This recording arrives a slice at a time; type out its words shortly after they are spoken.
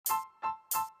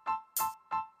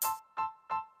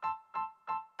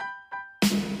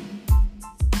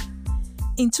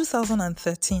In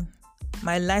 2013,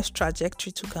 my life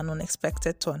trajectory took an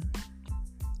unexpected turn.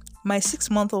 My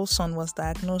 6-month-old son was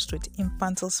diagnosed with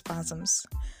infantile spasms,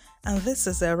 and this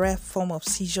is a rare form of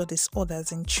seizure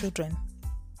disorders in children.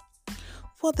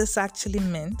 What this actually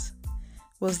meant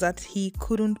was that he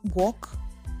couldn't walk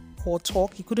or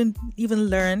talk, he couldn't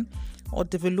even learn or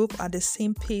develop at the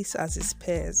same pace as his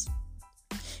peers.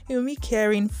 Me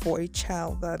caring for a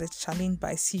child that is challenged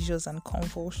by seizures and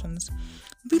convulsions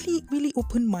really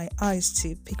opened my eyes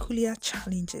to peculiar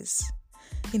challenges,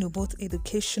 both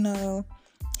educational,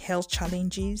 health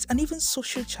challenges, and even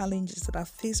social challenges that are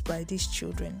faced by these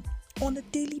children on a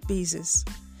daily basis.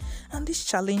 And these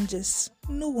challenges,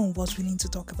 no one was willing to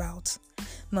talk about.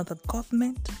 Not the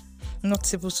government, not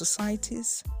civil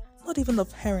societies, not even the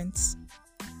parents.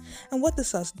 And what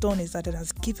this has done is that it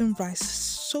has given rise to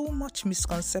so much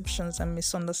misconceptions and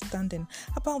misunderstanding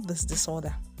about this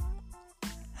disorder.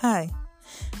 Hi,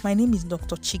 my name is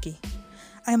Dr. Kiki.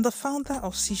 I am the founder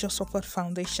of Seizure Support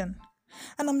Foundation,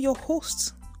 and I'm your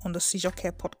host on the Seizure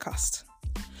Care podcast.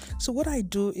 So what I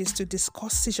do is to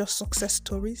discuss seizure success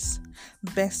stories,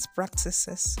 best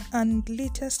practices, and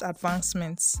latest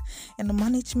advancements in the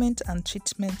management and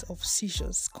treatment of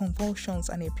seizures, convulsions,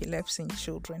 and epilepsy in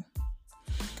children.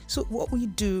 So what we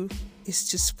do is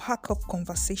to spark up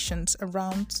conversations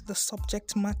around the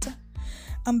subject matter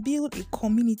and build a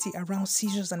community around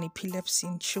seizures and epilepsy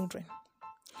in children.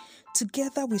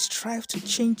 Together, we strive to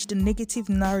change the negative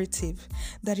narrative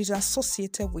that is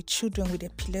associated with children with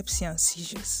epilepsy and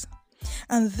seizures.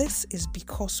 And this is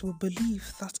because we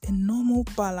believe that a normal,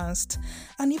 balanced,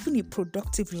 and even a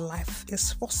productive life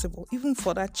is possible, even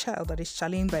for that child that is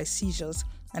challenged by seizures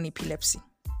and epilepsy.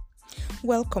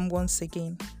 Welcome once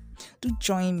again. Do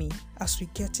join me as we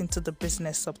get into the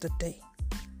business of the day.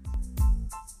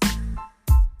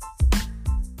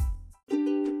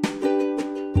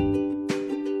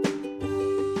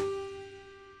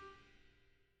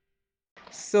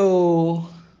 So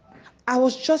I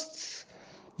was just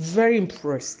very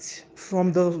impressed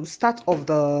from the start of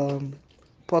the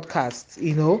podcast.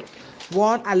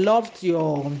 One, I loved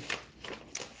your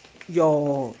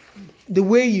the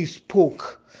way you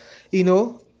spoke.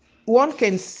 One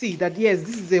can see that yes,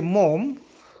 this is a mom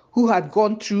who had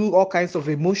gone through all kinds of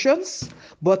emotions,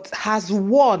 but has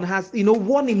won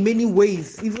in many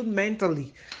ways, even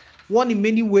mentally, won in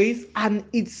many ways, and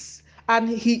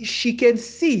she can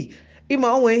see in my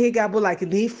own way he got like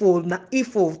an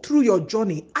ifo through your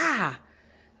journey.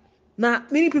 Now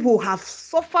many people have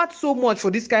suffered so much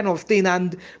for this kind of thing,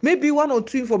 and maybe one or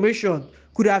two information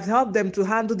could have helped them to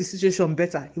handle the situation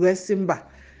better. Simba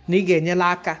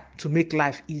to make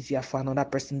life easier for another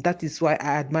person. That is why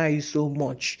I admire you so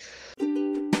much.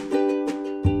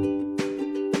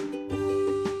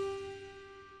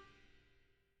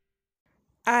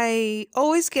 I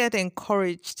always get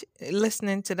encouraged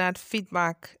listening to that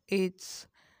feedback. It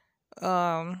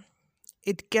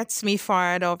gets me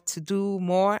fired up to do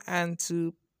more and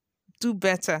to do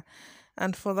better.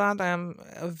 And for that, I'm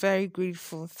very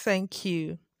grateful. Thank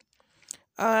you.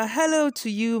 Hello to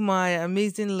you, my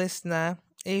amazing listener.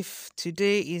 If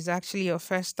today is actually your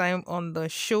first time on the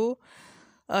show,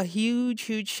 a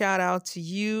huge shout out to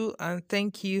you and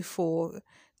thank you for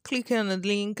clicking on the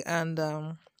link and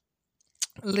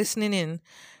listening in.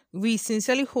 We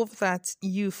sincerely hope that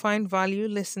you find value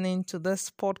listening to this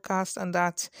podcast and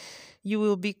that you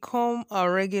will become a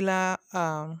regular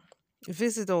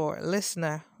visitor,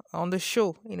 listener on the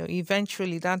show.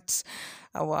 Eventually that's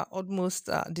our utmost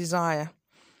desire.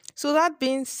 So that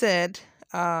being said,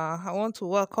 I want to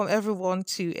welcome everyone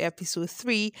to episode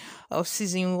 3 of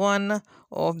season 1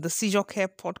 of the Seizure Care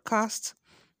podcast.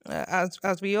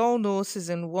 As we all know,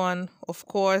 season 1, of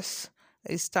course,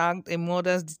 is tagged A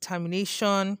Mother's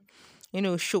Determination,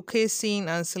 showcasing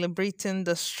and celebrating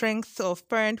the strength of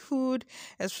parenthood,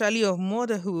 especially of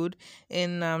motherhood,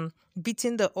 in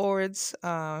beating the odds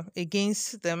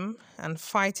against them and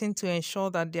fighting to ensure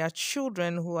that their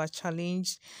children who are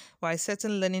challenged by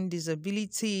certain learning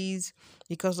disabilities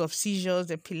because of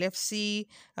seizures, epilepsy,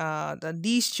 that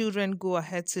these children go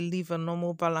ahead to live a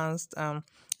normal, balanced, and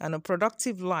a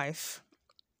productive life.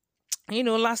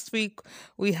 Last week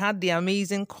we had the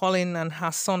amazing Colin and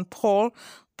her son Paul.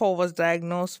 Paul was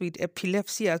diagnosed with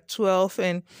epilepsy at 12,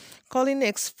 and Colin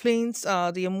explains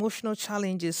the emotional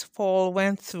challenges Paul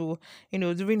went through,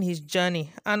 during his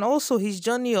journey, and also his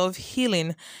journey of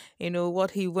healing,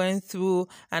 what he went through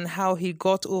and how he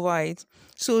got over it.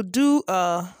 So do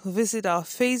visit our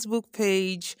Facebook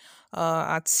page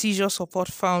at Seizure Support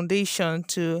Foundation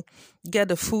to get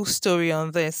the full story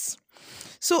on this.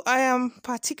 So I am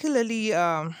particularly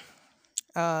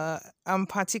I'm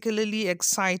particularly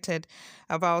excited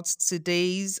about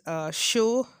today's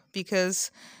show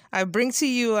because I bring to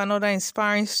you another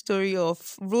inspiring story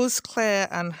of Roseclaire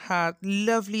and her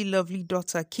lovely, lovely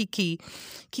daughter, Kiki.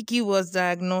 Kiki was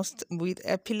diagnosed with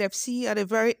epilepsy at a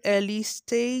very early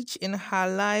stage in her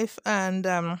life, and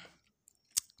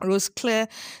Roseclaire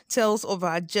tells of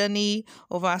our journey,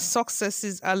 of our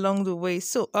successes along the way.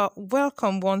 So,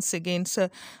 welcome once again. So,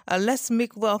 let's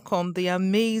make welcome the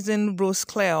amazing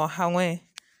Roseclaire Hawe.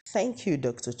 Thank you,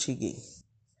 Dr. Chigi.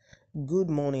 Good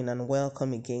morning and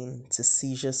welcome again to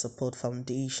Seizure Support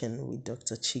Foundation with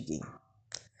Dr. Chigi.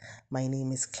 My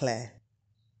name is Claire.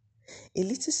 A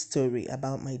little story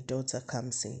about my daughter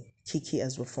Kamsi, Kiki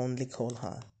as we fondly call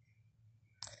her.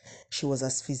 She was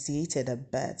asphyxiated at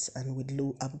birth and with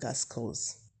low ABGA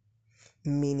scores,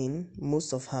 meaning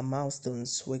most of her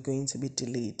milestones were going to be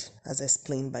delayed, as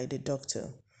explained by the doctor.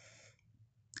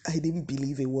 I didn't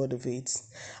believe a word of it,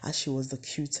 as she was the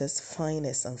cutest,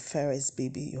 finest, and fairest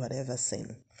baby you had ever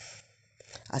seen.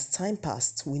 As time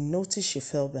passed, we noticed she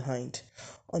fell behind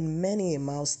on many a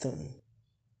milestone,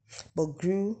 but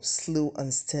grew slow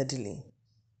and steadily.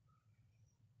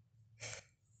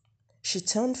 She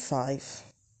turned 5,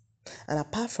 and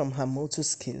apart from her motor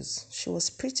skills, she was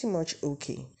pretty much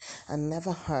okay and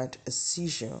never had a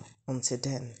seizure until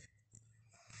then.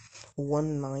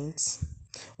 One night,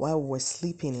 while we were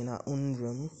sleeping in our own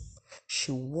room,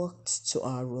 she walked to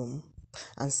our room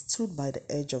and stood by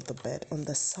the edge of the bed on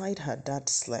the side her dad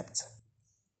slept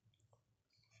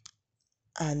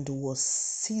and was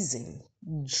seizing,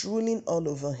 drooling all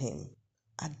over him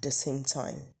at the same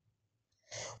time.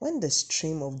 When the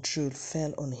stream of drool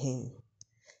fell on him,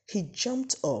 he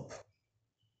jumped up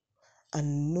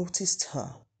and noticed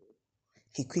her.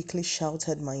 He quickly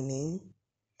shouted my name.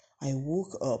 I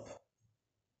woke up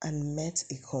and met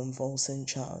a convulsing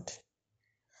child.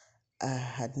 I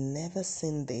had never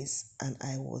seen this and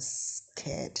I was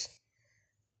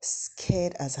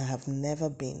scared as I have never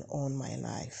been all my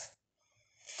life.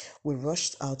 We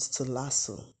rushed out to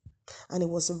Lasso, and it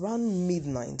was around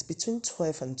midnight, between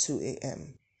 12 and 2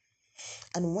 a.m.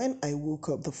 And when I woke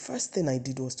up, the first thing I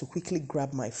did was to quickly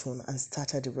grab my phone and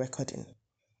started the recording.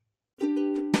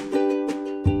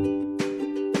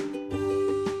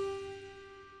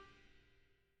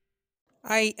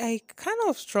 I kind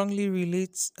of strongly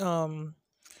relate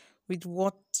with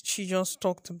what she just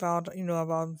talked about,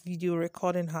 about video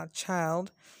recording her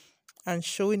child and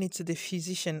showing it to the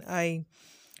physician. I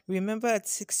remember at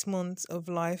 6 months of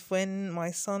life when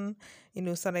my son,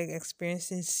 started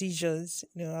experiencing seizures.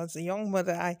 As a young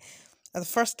mother, at the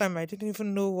first time I didn't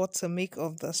even know what to make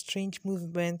of the strange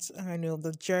movements,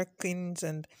 the jerkings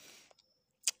and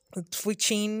the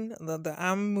twitching, the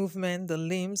arm movement, the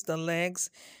limbs, the legs,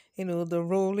 the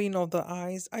rolling of the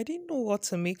eyes. I didn't know what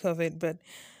to make of it, but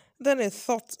then a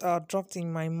thought dropped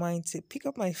in my mind to pick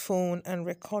up my phone and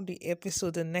record the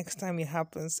episode the next time it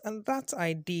happens. And that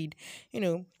I did.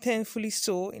 Painfully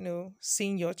so,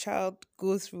 seeing your child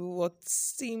go through what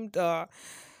seemed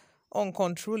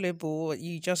uncontrollable.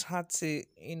 You just had to,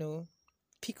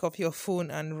 pick up your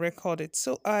phone and record it.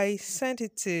 So I sent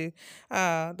it to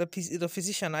the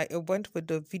physician. I went with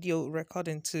the video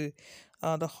recording to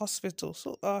the hospital.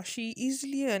 So she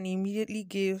easily and immediately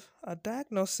gave a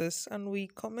diagnosis and we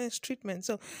commenced treatment.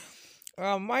 So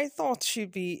my thought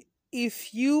should be,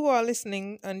 if you are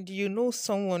listening and you know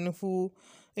someone who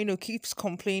keeps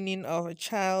complaining of a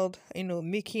child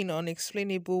making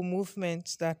unexplainable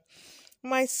movements that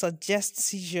might suggest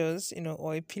seizures,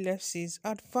 or epilepsies,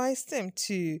 advise them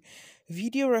to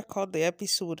video record the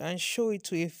episode and show it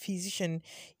to a physician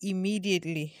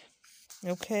immediately.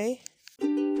 Okay?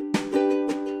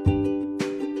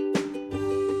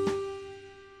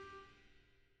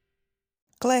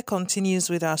 Claire continues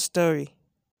with our story.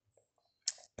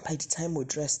 By the time we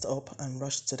dressed up and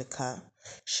rushed to the car,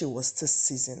 she was still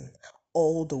seizing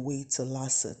all the way to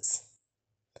Lassut.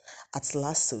 At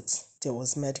Lassut, there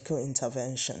was medical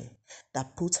intervention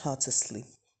that put her to sleep,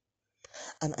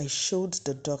 and I showed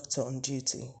the doctor on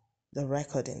duty the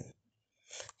recording.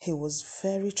 He was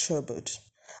very troubled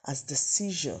as the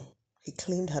seizure he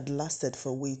claimed had lasted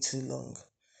for way too long,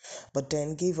 but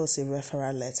then gave us a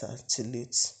referral letter to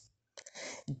Lutz.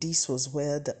 This was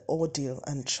where the ordeal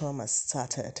and trauma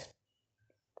started.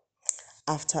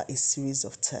 After a series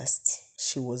of tests,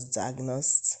 she was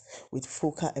diagnosed with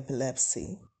focal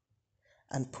epilepsy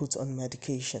and put on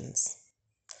medications.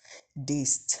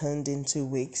 Days turned into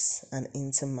weeks and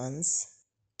into months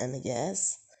and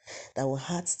years that we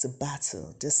had to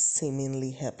battle this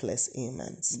seemingly helpless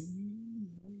ailment.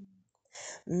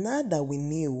 Now that we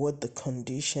knew what the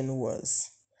condition was,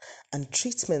 and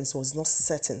treatment was not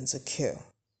certain to cure.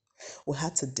 We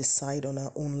had to decide on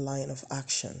our own line of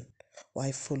action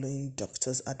while following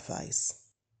doctor's advice.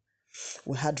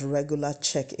 We had regular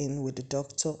check-in with the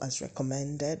doctor as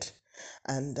recommended,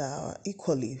 and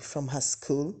equally from her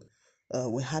school,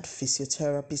 we had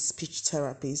physiotherapy, speech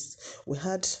therapists. We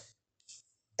had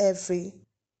every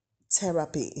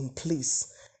therapy in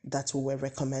place that we were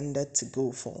recommended to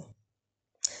go for.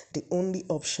 The only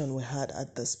option we had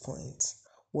at this point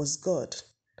was God,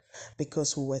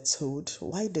 because we were told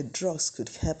why the drugs could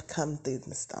help calm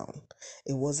things down.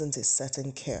 It wasn't a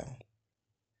certain cure.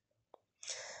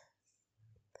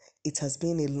 It has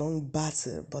been a long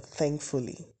battle, but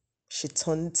thankfully, she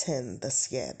turned 10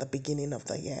 this year, the beginning of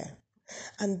the year,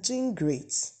 and doing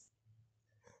great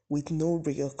with no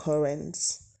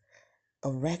reoccurrence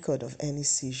or record of any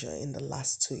seizure in the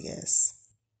last 2 years.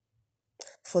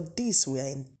 For this, we are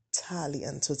entirely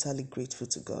and totally grateful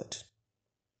to God.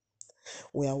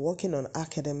 We are working on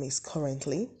academics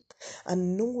currently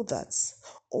and know that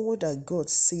all that God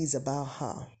says about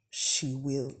her, she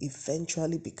will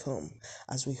eventually become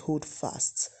as we hold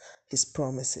fast His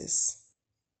promises.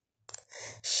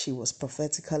 She was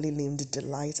prophetically named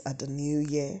Delight at the New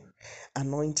Year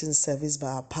anointing service by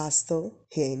our pastor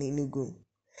here in Enugu,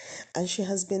 and she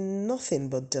has been nothing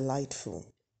but delightful.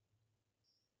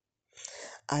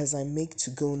 As I make to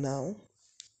go now,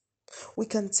 we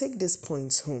can take these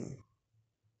points home.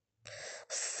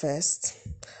 First,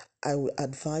 I will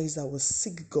advise that we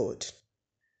seek God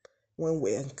when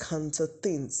we encounter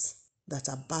things that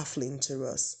are baffling to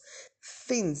us,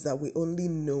 things that we only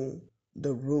know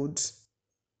the road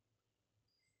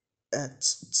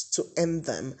to end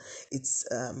them. It's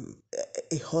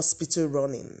a hospital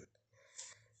running.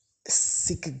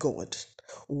 Seek God.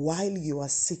 While you are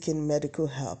seeking medical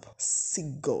help,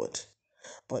 seek God.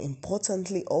 But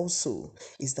importantly also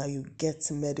is that you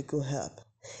get medical help.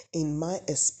 In my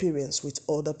experience with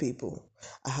other people,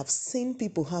 I have seen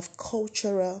people have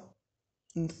cultural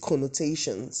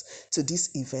connotations to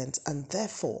this event and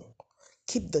therefore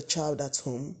keep the child at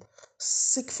home,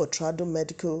 seek for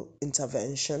medical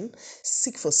intervention,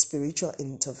 seek for spiritual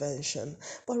intervention,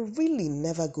 but really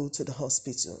never go to the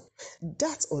hospital.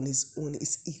 That on its own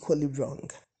is equally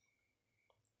wrong.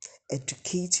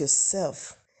 Educate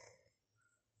yourself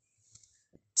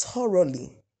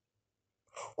thoroughly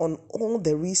on all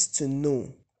there is to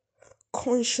know,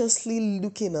 consciously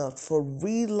looking out for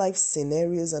real life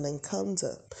scenarios and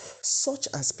encounter, such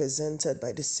as presented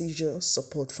by the Seizure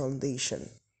Support Foundation.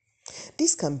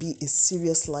 This can be a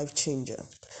serious life changer.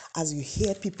 As you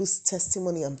hear people's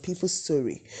testimony and people's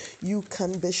story, you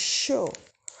can be sure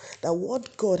that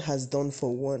what God has done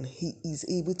for one, He is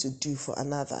able to do for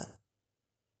another.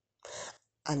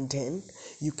 And then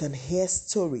you can hear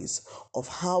stories of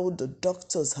how the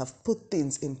doctors have put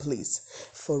things in place.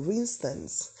 For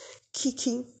instance,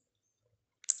 Kiki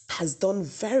has done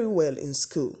very well in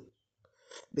school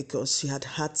because she had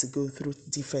to go through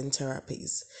different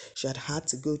therapies. She had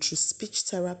to go through speech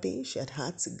therapy. She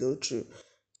had to go through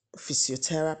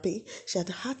physiotherapy. She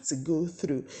had to go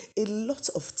through a lot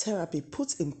of therapy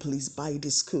put in place by the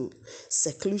school.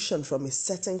 Seclusion from a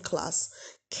certain class,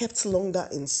 kept longer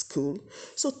in school.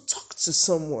 So talk to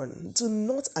someone. Do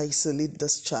not isolate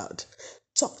this child.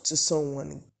 Talk to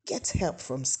someone. Get help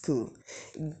from school.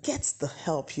 Get the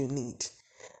help you need.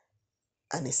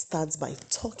 And it starts by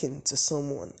talking to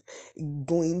someone,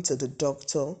 going to the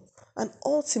doctor, and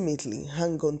ultimately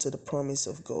hang on to the promise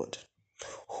of God.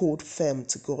 Hold firm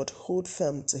to God, hold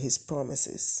firm to His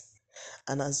promises.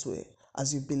 And as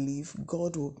you believe,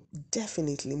 God will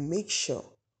definitely make sure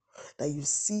that you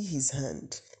see His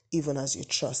hand even as you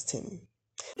trust Him.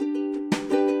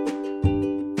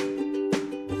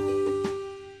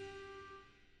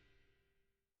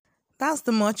 That's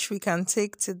the much we can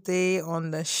take today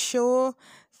on the show.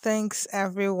 Thanks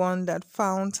everyone that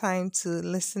found time to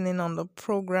listen in on the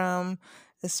program.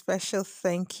 A special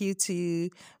thank you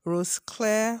to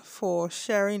Roseclaire for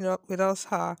sharing with us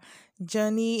her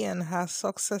journey and her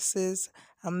successes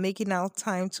and making out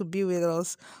time to be with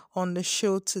us on the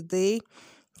show today.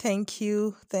 Thank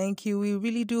you. Thank you. We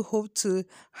really do hope to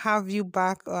have you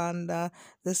back and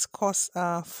discuss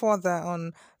further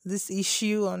on this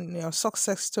issue, on your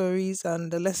success stories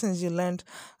and the lessons you learned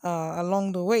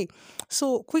along the way.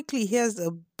 So quickly, here's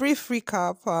a brief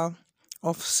recap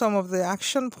of some of the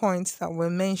action points that were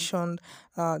mentioned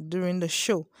during the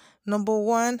show. Number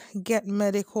one, get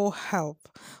medical help.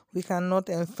 We cannot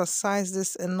emphasize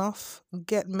this enough.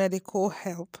 Get medical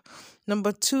help.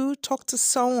 Number two, talk to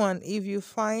someone if you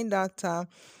find that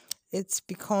it's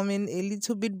becoming a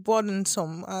little bit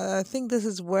burdensome. I think this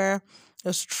is where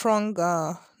a strong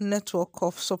network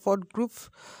of support group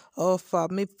of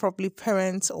maybe probably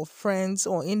parents or friends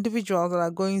or individuals that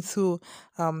are going through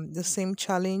the same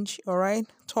challenge. All right,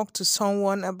 talk to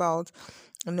someone about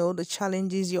the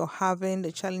challenges you're having,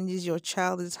 the challenges your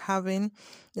child is having.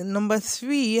 And number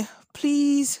 3,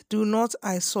 please do not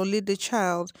isolate the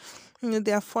child.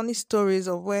 There are funny stories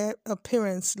of where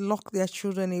parents lock their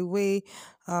children away,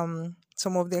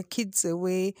 some of their kids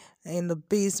away in the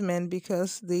basement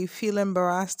because they feel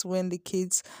embarrassed when the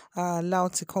kids are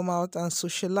allowed to come out and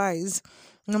socialize.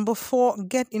 Number 4,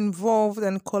 get involved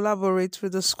and collaborate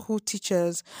with the school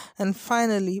teachers. And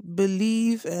finally,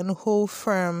 believe and hold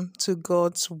firm to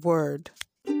God's word.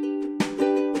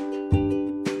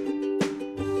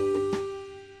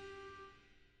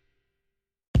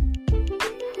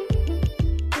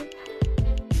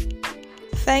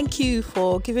 Thank you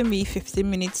for giving me 15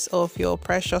 minutes of your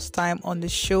precious time on the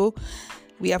show.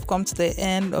 We have come to the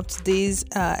end of today's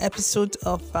episode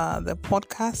of the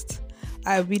podcast.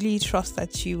 I really trust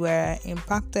that you were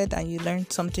impacted and you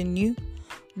learned something new.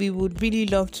 We would really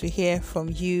love to hear from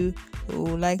you. We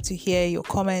would like to hear your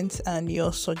comments and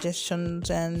your suggestions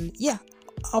and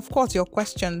of course, your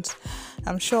questions.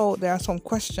 I'm sure there are some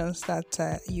questions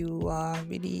that you are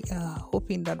really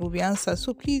hoping that will be answered.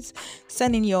 So please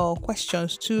send in your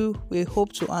questions too. We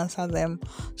hope to answer them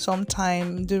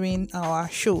sometime during our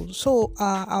show. So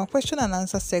our question and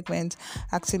answer segment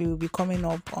actually will be coming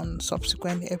up on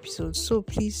subsequent episodes. So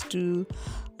please do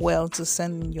well to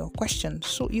send in your questions.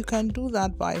 So you can do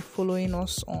that by following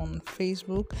us on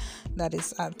Facebook, that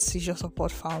is at Seizure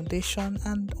Support Foundation,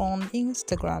 and on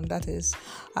Instagram, that is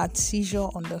at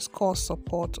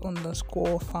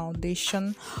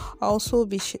Seizure_support_foundation. Also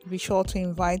be sure to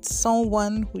invite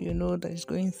someone who you know that is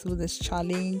going through this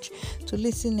challenge to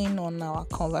listen in on our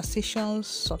conversations,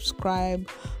 subscribe,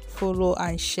 follow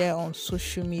and share on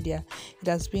social media. It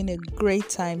has been a great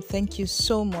time. Thank you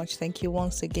so much. Thank you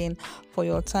once again for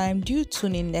your time. Do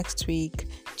tune in next week.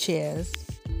 Cheers.